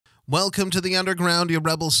Welcome to the underground, you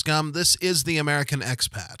rebel scum. This is the American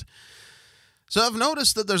Expat. So I've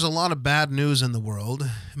noticed that there's a lot of bad news in the world.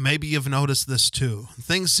 Maybe you've noticed this too.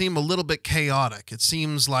 Things seem a little bit chaotic. It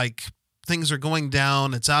seems like things are going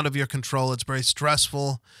down. It's out of your control. It's very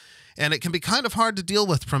stressful. And it can be kind of hard to deal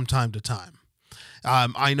with from time to time.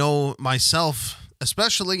 I know myself,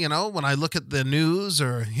 especially, when I look at the news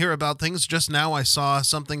or hear about things. Just now I saw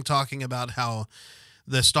something talking about how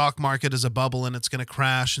the stock market is a bubble and it's going to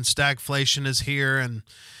crash and stagflation is here and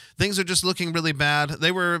things are just looking really bad.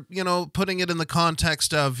 They were, putting it in the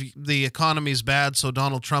context of the economy's bad, so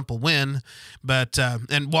Donald Trump will win. But,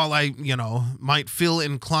 and while I, might feel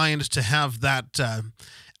inclined to have that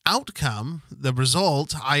outcome, the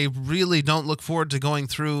result, I really don't look forward to going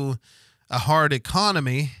through a hard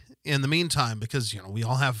economy in the meantime because, we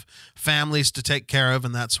all have families to take care of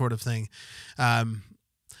and that sort of thing.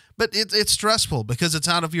 But it's stressful because it's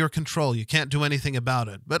out of your control. You can't do anything about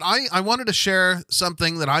it. But I wanted to share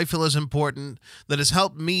something that I feel is important that has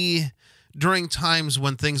helped me during times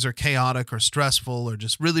when things are chaotic or stressful or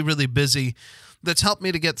just really, really busy. That's helped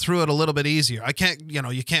me to get through it a little bit easier. I can't,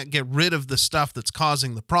 you can't get rid of the stuff that's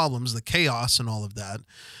causing the problems, the chaos and all of that.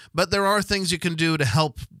 But there are things you can do to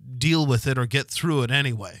help deal with it or get through it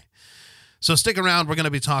anyway. So stick around. We're going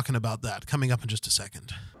to be talking about that coming up in just a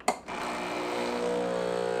second.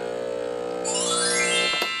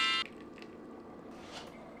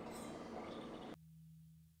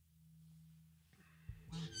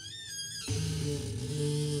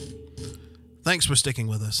 Thanks for sticking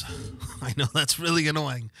with us. I know that's really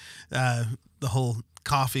annoying, the whole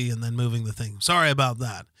coffee and then moving the thing. Sorry about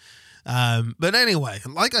that. But anyway,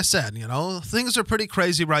 like I said, things are pretty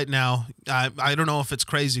crazy right now. I don't know if it's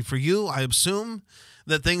crazy for you. I assume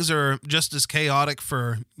that things are just as chaotic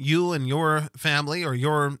for you and your family or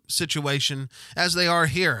your situation as they are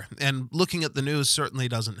here. And looking at the news certainly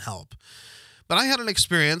doesn't help. But I had an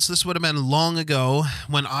experience. This would have been long ago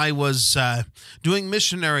when I was doing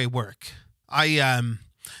missionary work. A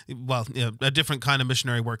different kind of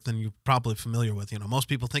missionary work than you're probably familiar with. Most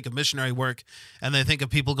people think of missionary work and they think of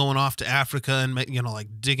people going off to Africa and, like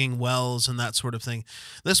digging wells and that sort of thing.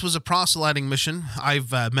 This was a proselyting mission.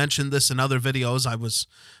 I've mentioned this in other videos. I was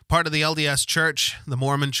part of the LDS church, the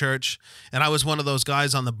Mormon church, and I was one of those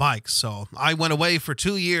guys on the bike. So I went away for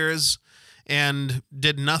 2 years and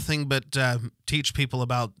did nothing but teach people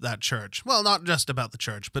about that church. Well, not just about the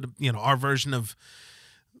church, but, our version of,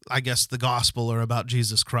 I guess, the gospel or about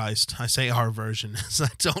Jesus Christ. I say our version, so I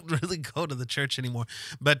don't really go to the church anymore.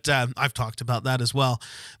 But I've talked about that as well.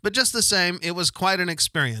 But just the same, it was quite an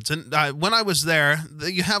experience. And when I was there,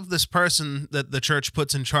 you have this person that the church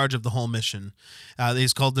puts in charge of the whole mission.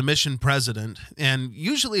 He's called the mission president. And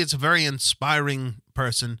usually it's a very inspiring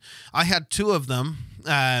person. I had two of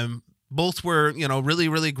them. Both were, really,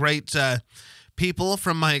 really great people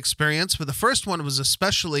from my experience. But the first one was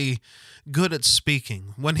especially good at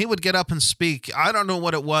speaking. When he would get up and speak, I don't know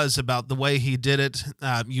what it was about the way he did it.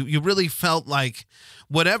 You really felt like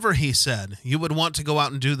whatever he said, you would want to go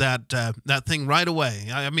out and do that thing right away.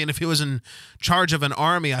 I mean, if he was in charge of an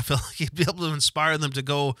army, I feel like he'd be able to inspire them to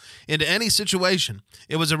go into any situation.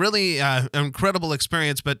 It was a really incredible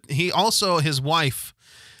experience, but his wife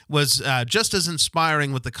was just as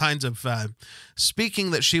inspiring with the kinds of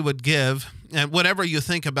speaking that she would give. And whatever you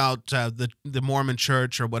think about the Mormon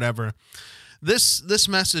church or whatever, this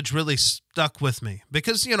message really stuck with me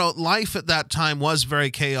because, life at that time was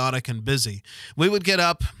very chaotic and busy. We would get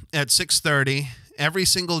up at 6:30 every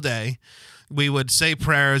single day. We would say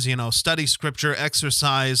prayers, study scripture,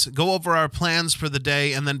 exercise, go over our plans for the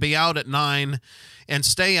day, and then be out at 9 and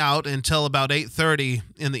stay out until about 8:30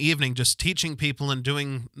 in the evening, just teaching people and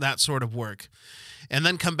doing that sort of work. And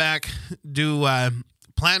then come back, do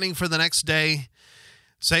planning for the next day,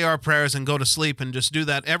 say our prayers, and go to sleep, and just do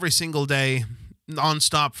that every single day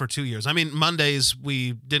nonstop for 2 years. I mean, Mondays,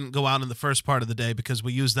 we didn't go out in the first part of the day because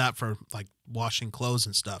we used that for like washing clothes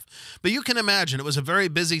and stuff. But you can imagine it was a very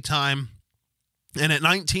busy time. And at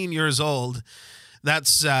 19 years old,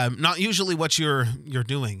 that's not usually what you're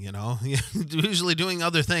doing, You're usually doing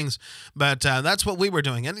other things, but that's what we were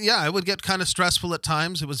doing. And yeah, it would get kind of stressful at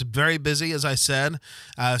times. It was very busy, as I said.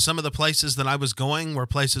 Some of the places that I was going were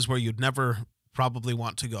places where you'd never probably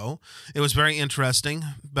want to go. It was very interesting,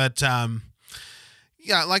 but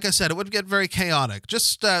yeah, like I said, it would get very chaotic.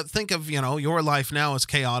 Just think of, your life now as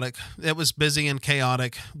chaotic. It was busy and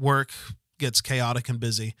chaotic. Work gets chaotic and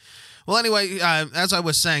busy. Well, anyway, as I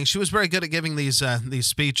was saying, she was very good at giving these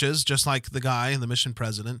speeches, just like the guy, the mission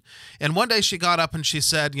president. And one day she got up and she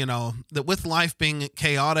said, that with life being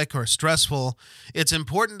chaotic or stressful, it's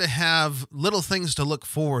important to have little things to look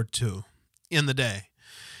forward to in the day.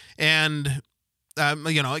 And,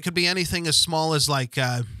 it could be anything as small as like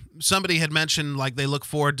somebody had mentioned, like they look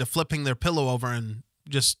forward to flipping their pillow over and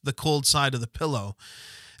just the cold side of the pillow.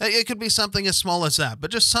 It could be something as small as that,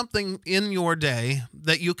 but just something in your day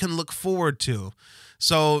that you can look forward to.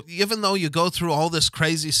 So even though you go through all this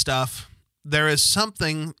crazy stuff, there is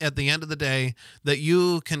something at the end of the day that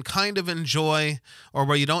you can kind of enjoy, or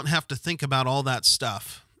where you don't have to think about all that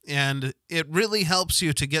stuff. And it really helps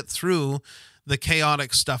you to get through the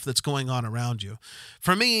chaotic stuff that's going on around you.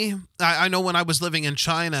 For me, I know when I was living in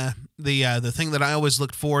China, the thing that I always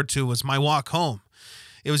looked forward to was my walk home.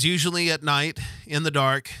 It was usually at night in the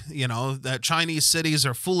dark. The Chinese cities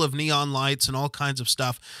are full of neon lights and all kinds of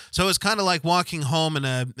stuff. So it's kind of like walking home in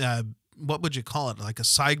a what would you call it? Like a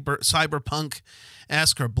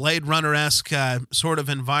cyberpunk-esque or Blade Runner-esque sort of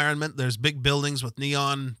environment. There's big buildings with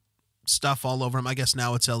neon stuff all over them. I guess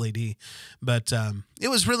now it's LED. But it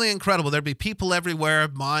was really incredible. There'd be people everywhere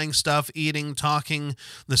buying stuff, eating, talking,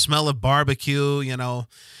 the smell of barbecue.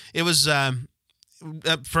 It was...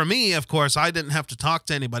 for me, of course, I didn't have to talk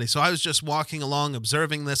to anybody. So I was just walking along,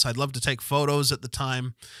 observing this. I'd love to take photos at the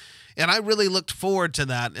time. And I really looked forward to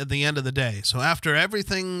that at the end of the day. So after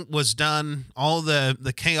everything was done, all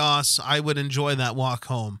the chaos, I would enjoy that walk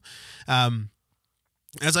home.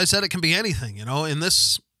 As I said, it can be anything, In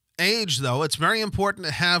this age, though, it's very important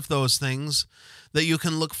to have those things that you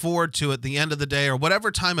can look forward to at the end of the day or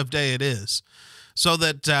whatever time of day it is, so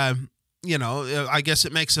that, I guess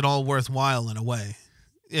it makes it all worthwhile in a way.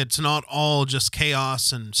 It's not all just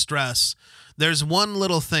chaos and stress. There's one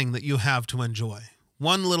little thing that you have to enjoy.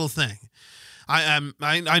 One little thing.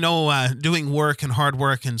 I know doing work and hard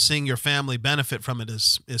work and seeing your family benefit from it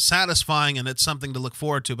is satisfying, and it's something to look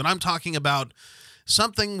forward to. But I'm talking about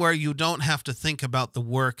something where you don't have to think about the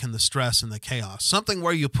work and the stress and the chaos. Something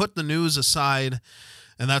where you put the news aside.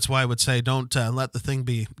 And that's why I would say don't let the thing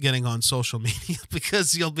be getting on social media,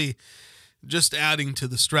 because you'll be just adding to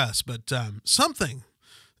the stress. But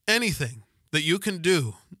anything that you can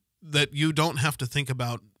do that you don't have to think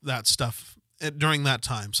about that stuff during that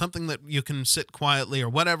time, something that you can sit quietly or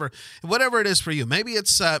whatever it is for you. Maybe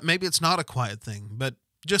it's not a quiet thing, but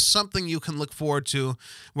just something you can look forward to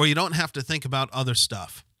where you don't have to think about other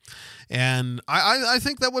stuff. And I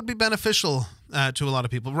think that would be beneficial to a lot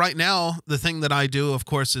of people. Right now, the thing that I do, of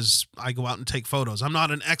course, is I go out and take photos. I'm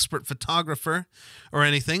not an expert photographer or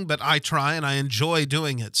anything, but I try and I enjoy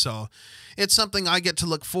doing it. So it's something I get to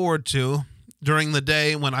look forward to during the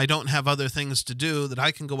day when I don't have other things to do, that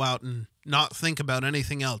I can go out and not think about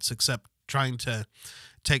anything else except trying to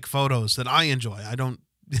take photos that I enjoy. I don't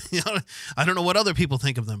know what other people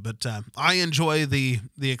think of them, but I enjoy the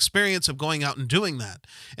experience of going out and doing that.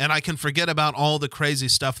 And I can forget about all the crazy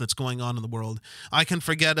stuff that's going on in the world. I can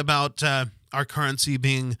forget about our currency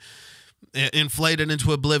being inflated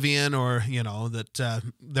into oblivion, or, that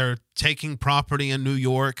they're taking property in New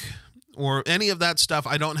York, or any of that stuff.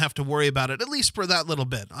 I don't have to worry about it, at least for that little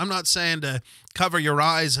bit. I'm not saying to cover your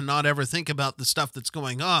eyes and not ever think about the stuff that's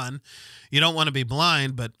going on. You don't want to be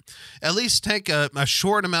blind, but at least take a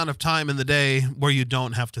short amount of time in the day where you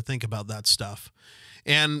don't have to think about that stuff.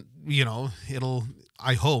 And, it'll,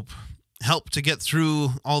 I hope, help to get through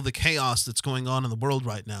all the chaos that's going on in the world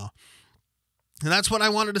right now. And that's what I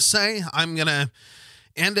wanted to say. I'm going to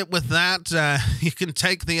end it with that. You can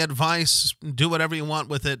take the advice, do whatever you want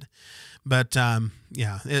with it. But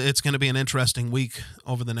it's going to be an interesting week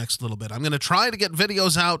over the next little bit. I'm going to try to get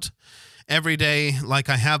videos out every day like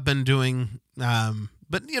I have been doing.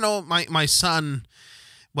 But, my son,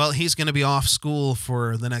 well, he's going to be off school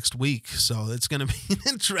for the next week. So it's going to be an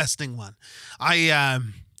interesting one. I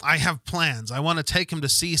have plans. I want to take him to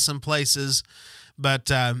see some places.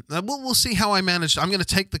 But we'll see how I manage. I'm going to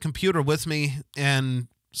take the computer with me and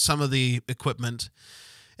some of the equipment.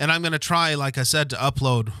 And I'm going to try, like I said, to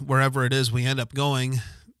upload wherever it is we end up going.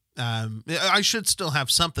 I should still have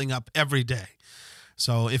something up every day.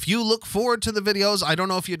 So if you look forward to the videos, I don't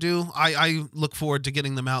know if you do. I look forward to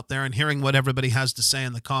getting them out there and hearing what everybody has to say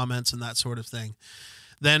in the comments and that sort of thing.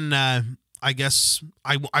 Then I guess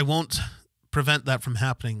I won't prevent that from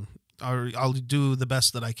happening. Or I'll do the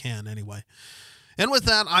best that I can anyway. And with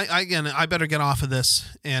that, I better get off of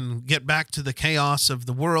this and get back to the chaos of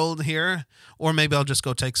the world here. Or maybe I'll just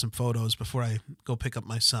go take some photos before I go pick up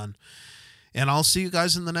my son. And I'll see you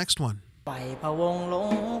guys in the next one. ไปพะวงหล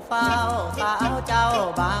งเฝ้าสาวเจ้า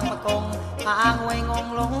บางประกงทางห้วยงง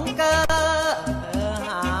หลงเกอห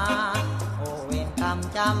าโอเวรกรรม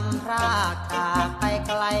จำพรากจากไปไ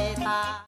กลตา